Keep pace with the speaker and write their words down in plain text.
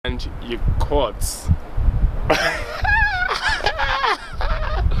and your quads.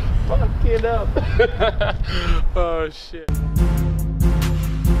 Fucking up. Oh shit.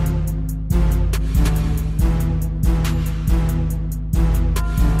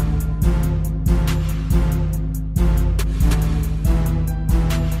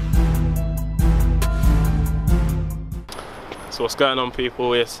 So what's going on,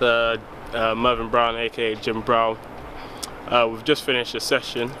 people? It's Mervyn Brown, aka Jim Brown. We've just finished a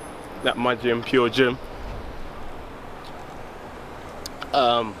session at my gym, Pure Gym.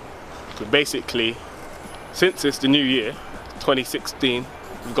 Basically, since it's the new year, 2016,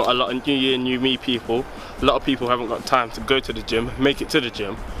 we've got a lot of new year, new me people. A lot of people haven't got time to go to the gym, make it to the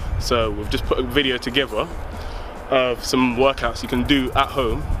gym. So we've just put a video together of some workouts you can do at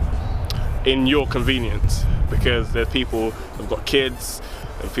home in your convenience, because there's people who've got kids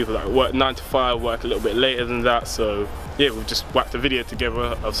and people that work 9 to 5, work a little bit later than that. So yeah, we've just whacked a video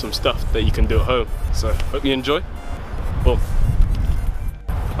together of some stuff that you can do at home. So hope you enjoy. Boom.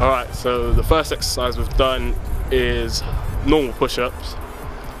 Alright, so the first exercise we've done is normal push-ups.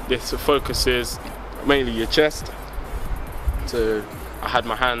 This focuses mainly your chest. So I had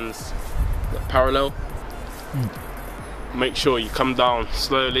my hands parallel. Make sure you come down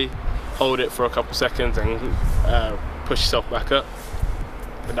slowly, hold it for a couple seconds and push yourself back up.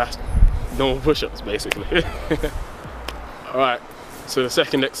 But that's normal push-ups basically. Alright, so the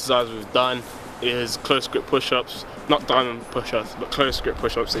second exercise we've done is close grip push-ups. Not diamond push-ups, but close grip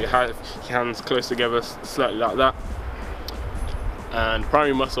push-ups. So you have your hands close together, slightly like that. And the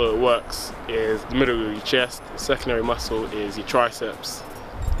primary muscle it works is the middle of your chest. The secondary muscle is your triceps.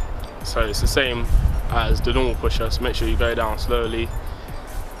 So it's the same as the normal push-ups. Make sure you go down slowly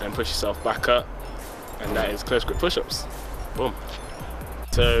and push yourself back up. And that is close grip push-ups. Boom.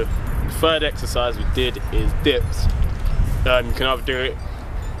 So the third exercise we did is dips. You can either do it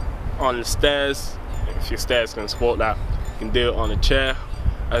on the stairs, if your stairs can support that. You can do it on a chair.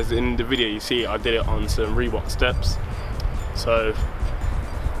 As in the video you see, I did it on some Reebok steps. So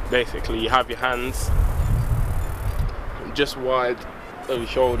basically you have your hands just wide over your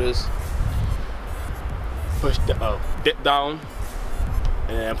shoulders, dip down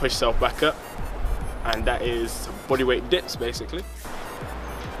and then push yourself back up, and that is bodyweight dips basically.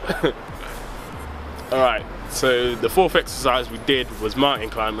 Alright, so the fourth exercise we did was mountain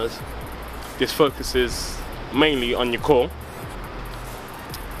climbers. This focuses mainly on your core,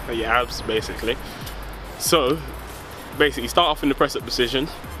 your abs basically. So basically start off in the press up position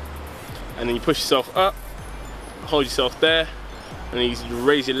and then you push yourself up, hold yourself there, and then you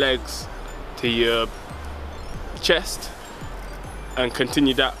raise your legs to your chest and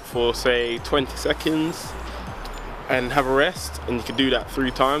continue that for say 20 seconds and have a rest. And you can do that 3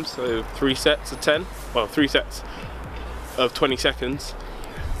 times, so 3 sets of 10, well 3 sets of 20 seconds,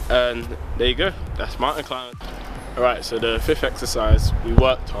 and there you go, that's mountain climbing. Alright, so the fifth exercise we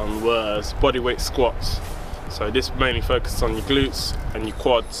worked on was bodyweight squats. So this mainly focuses on your glutes and your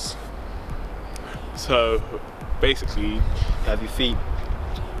quads. So basically you have your feet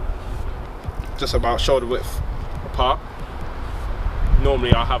just about shoulder width apart.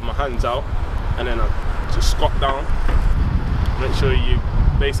 Normally I have my hands out and then I just squat down. Make sure you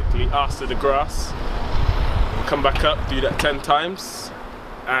basically arse to the grass, come back up, do that 10 times,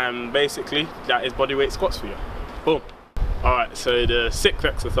 and basically that is bodyweight squats for you. Boom. Alright, so the sixth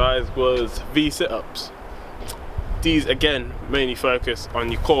exercise was V sit-ups. These again mainly focus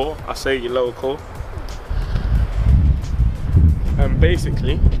on your core, I say your lower core. And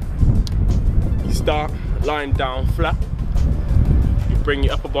basically you start lying down flat, you bring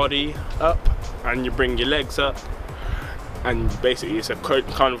your upper body up and you bring your legs up, and basically it's a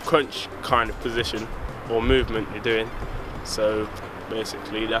kind of crunch kind of position or movement you're doing. So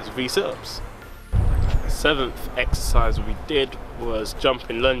basically that's V sit-ups. Seventh exercise we did was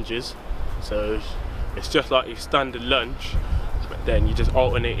jumping lunges. So it's just like your standard lunge, but then you just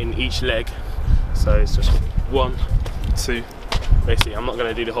alternate in each leg. So it's just 1, 2. Basically I'm not going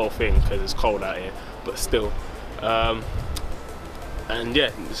to do the whole thing because it's cold out here, but still. And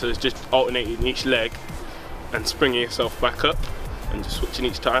yeah, so it's just alternating each leg and springing yourself back up and just switching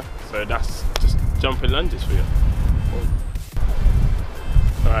each time. So that's just jumping lunges for you.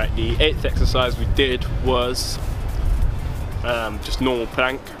 Alright, the 8th exercise we did was just normal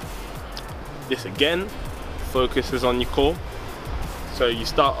plank. This again focuses on your core. So you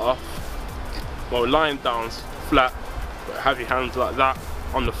start off, well, lying down flat, but have your hands like that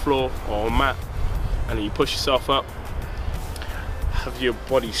on the floor or on mat, and then you push yourself up, have your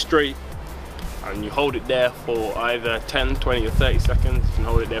body straight, and you hold it there for either 10, 20 or 30 seconds. You can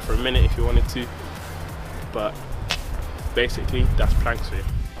hold it there for a minute if you wanted to, but basically that's planks for you.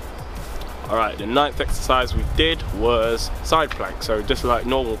 Alright, the 9th exercise we did was side plank. So just like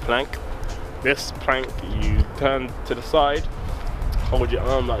normal plank, this plank you turn to the side, hold your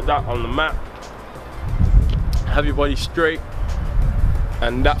arm like that on the mat, have your body straight,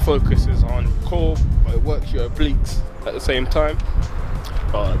 and that focuses on core, but it works your obliques at the same time.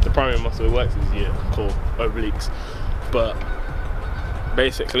 The primary muscle it works is your core, obliques. But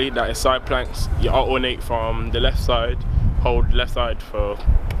basically that is side planks. You alternate from the left side, hold left side for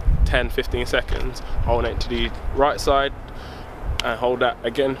 10-15 seconds, alternate to the right side and hold that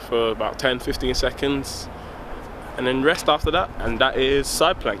again for about 10-15 seconds, and then rest after that, and that is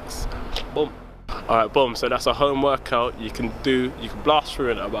side planks. Boom. Alright, boom. So that's a home workout you can blast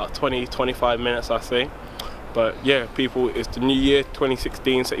through in about 20-25 minutes, I say. But yeah, people, it's the new year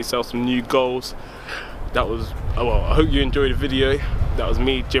 2016, set yourself some new goals. That was, well, I hope you enjoyed the video. That was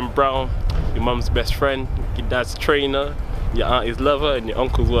me, Jim Brown, your mum's best friend, your dad's trainer, your auntie's lover, and your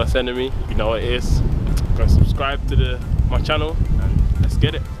uncle's worst enemy. You know what it is. Go subscribe to my channel and let's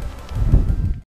get it.